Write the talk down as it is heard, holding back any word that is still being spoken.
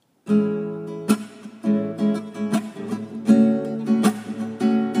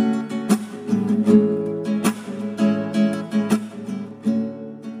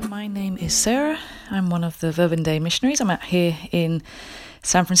of the Verbum Dei missionaries. I'm out here in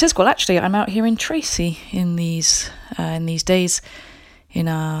San Francisco. Well, actually, I'm out here in Tracy in these days in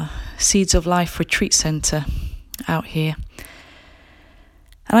our Seeds of Life retreat centre out here.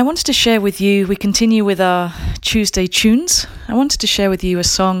 And I wanted to share with you, we continue with our Tuesday tunes. I wanted to share with you a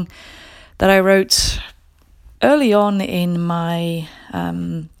song that I wrote early on in my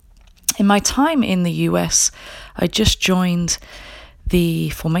time in the US. I just joined the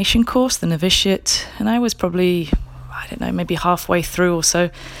formation course, the novitiate, and I was probably, maybe halfway through or so.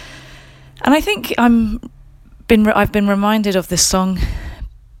 And I think I've been reminded of this song,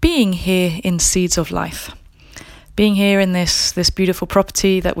 being here in Seeds of Life, being here in this beautiful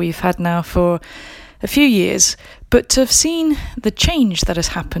property that we've had now for a few years, but to have seen the change that has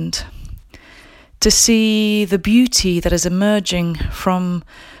happened, to see the beauty that is emerging from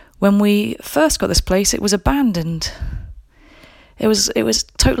when we first got this place. It was abandoned. It was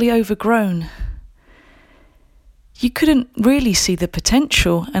totally overgrown. You couldn't really see the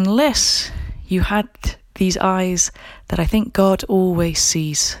potential unless you had these eyes that I think God always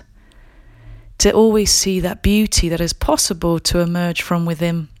sees. To always see that beauty that is possible to emerge from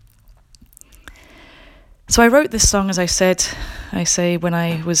within. So I wrote this song, as I say when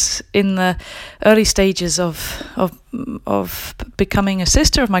I was in the early stages of becoming a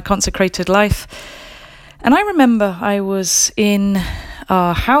sister of my consecrated life. And I remember I was in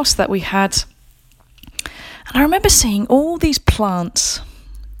our house that we had, and I remember seeing all these plants,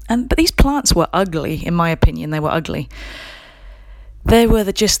 but these plants were ugly, in my opinion. They were ugly. They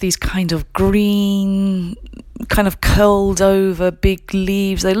were just these kind of green, kind of curled over big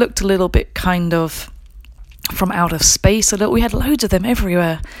leaves. They looked a little bit kind of from out of space. We had loads of them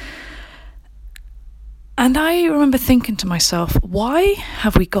everywhere. And I remember thinking to myself, why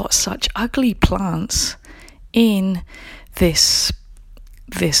have we got such ugly plants in this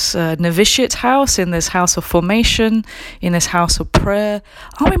novitiate house, in this house of formation, in this house of prayer?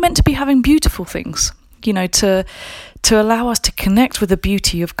 Aren't we meant to be having beautiful things, to allow us to connect with the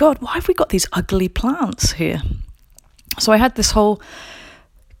beauty of God? Why have we got these ugly plants here? So I had this whole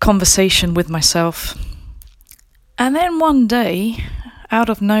conversation with myself. And then one day, out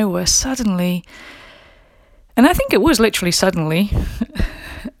of nowhere, suddenly, and I think it was literally suddenly,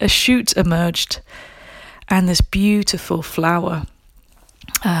 a shoot emerged and this beautiful flower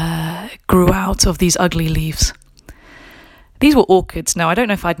grew out of these ugly leaves. These were orchids. Now, I don't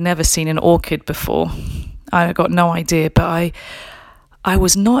know if I'd never seen an orchid before. I got no idea, but I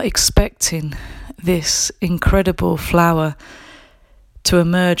was not expecting this incredible flower to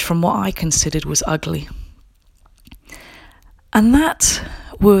emerge from what I considered was ugly. And that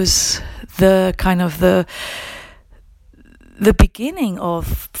was the kind of the beginning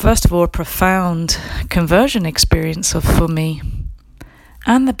of, first of all, a profound conversion experience for me,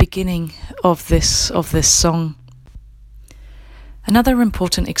 and the beginning of this song. Another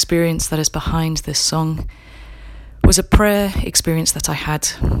important experience that is behind this song was a prayer experience that I had.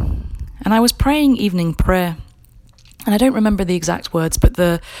 And I was praying evening prayer. And I don't remember the exact words, but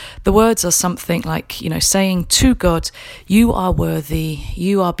the words are something like, saying to God, you are worthy,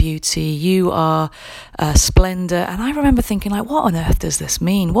 you are beauty, you are splendor. And I remember thinking, what on earth does this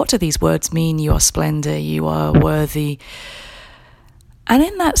mean? What do these words mean? You are splendor, you are worthy. And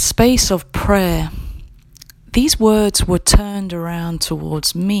in that space of prayer, these words were turned around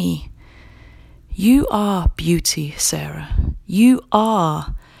towards me. You are beauty, Sarah. You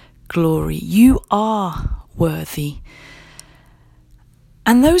are glory. You are worthy.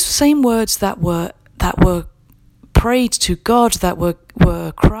 And those same words that were prayed to God, that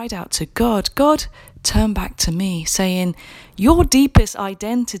were cried out to God, God turned back to me saying, your deepest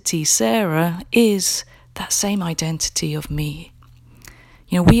identity, Sarah, is that same identity of me.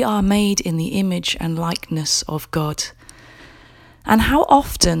 We are made in the image and likeness of God. And how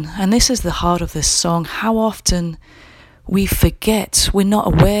often, and this is the heart of this song, how often we forget, we're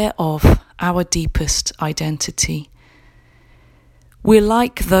not aware of our deepest identity. We're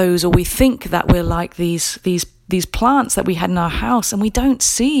like those, or we think that we're like these plants that we had in our house, and we don't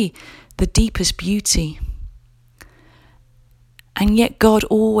see the deepest beauty. And yet God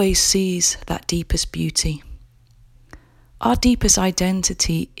always sees that deepest beauty. Our deepest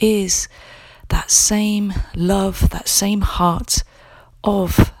identity is that same love, that same heart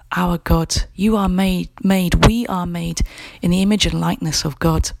of our God. You are we are made in the image and likeness of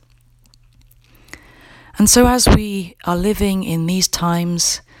God. And so as we are living in these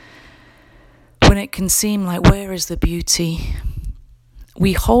times when it can seem like, where is the beauty?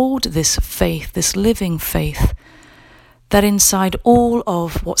 We hold this faith, this living faith, that inside all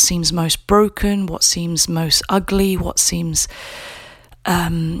of what seems most broken, what seems most ugly, what seems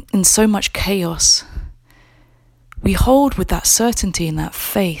in so much chaos, we hold with that certainty and that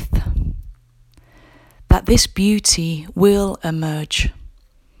faith that this beauty will emerge,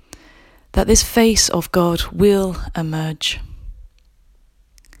 that this face of God will emerge,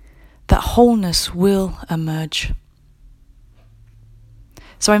 that wholeness will emerge.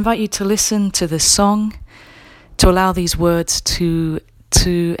 So I invite you to listen to this song, to allow these words to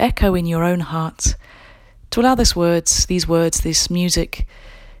echo in your own heart, to allow these words, this music,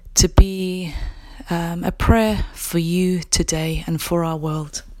 to be a prayer for you today and for our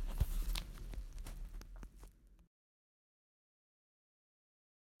world.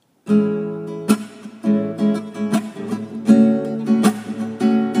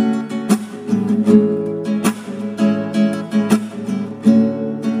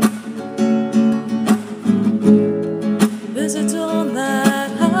 There's a dawn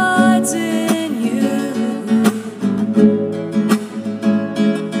that hides in you.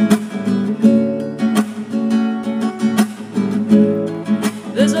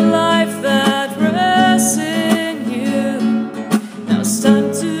 There's a life that rests in you. Now it's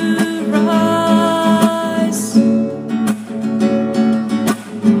time to rise.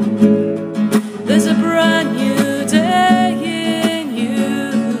 There's a brand new day in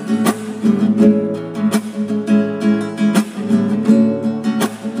you.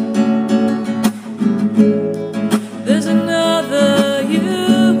 There's another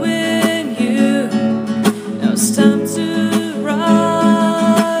you in you. Now it's time to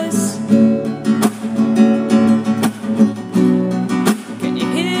rise. Can you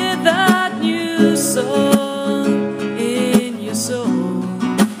hear that new song in your soul?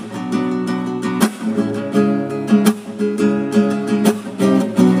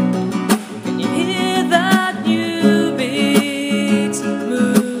 Can you hear that new beat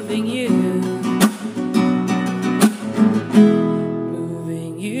moving you?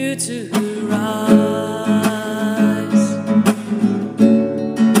 Moving you to rise.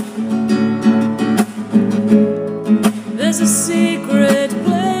 There's a secret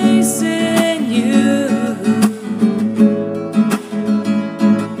place in you.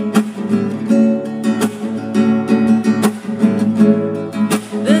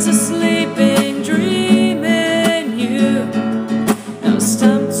 There's a sleeping dream in you. Now it's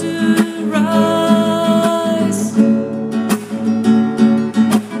time to rise.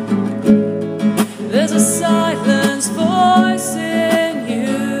 There's a silenced voice in you.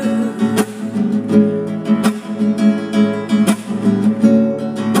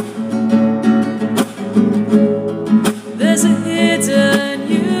 There's a hidden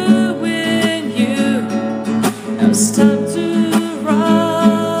you in you. Now it's time to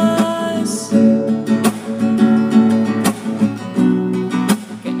rise.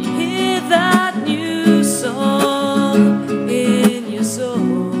 Can you hear that new song in your soul?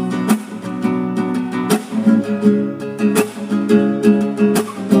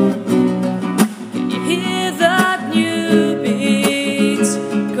 Can you hear that new beat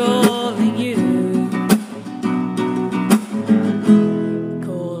calling you?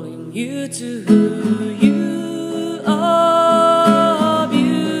 Calling you to who you are,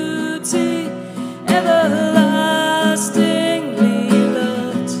 beauty, everlastingly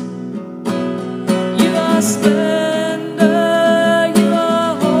loved. You are splendor, you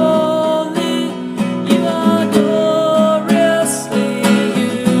are holy, you are gloriously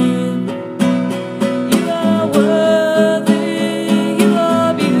you. You are worthy, you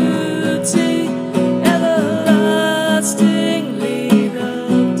are beauty, everlastingly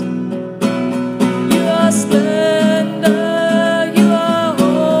loved. You are splendor, you are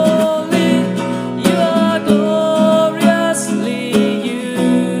holy, you are gloriously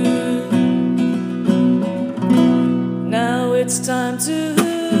you. Now it's time to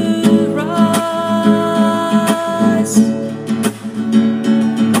rise.